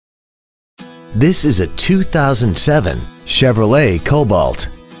This is a 2007 Chevrolet Cobalt.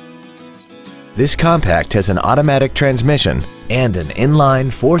 This compact has an automatic transmission and an inline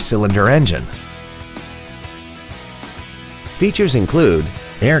 4-cylinder engine. Features include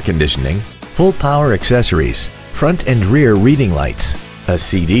air conditioning, full power accessories, front and rear reading lights, a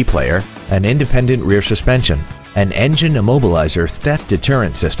CD player, an independent rear suspension, an engine immobilizer theft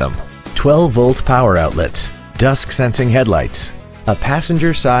deterrent system, 12-volt power outlets, dusk sensing headlights, a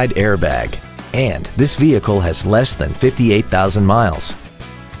passenger side airbag, and this vehicle has less than 58,000 miles.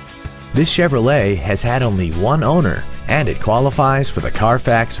 This Chevrolet has had only one owner and it qualifies for the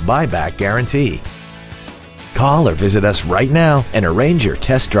Carfax buyback guarantee. Call or visit us right now and arrange your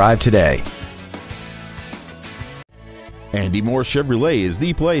test drive today. Andy Mohr Chevrolet is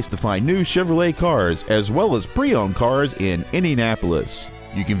the place to find new Chevrolet cars as well as pre-owned cars in Indianapolis.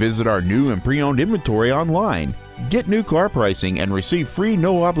 You can visit our new and pre-owned inventory online, get new car pricing, and receive free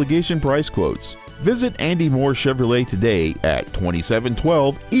no-obligation price quotes. Visit Andy Mohr Chevrolet today at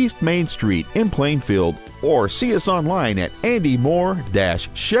 2712 East Main Street in Plainfield, or see us online at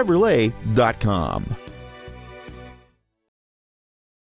andymohr-chevrolet.com.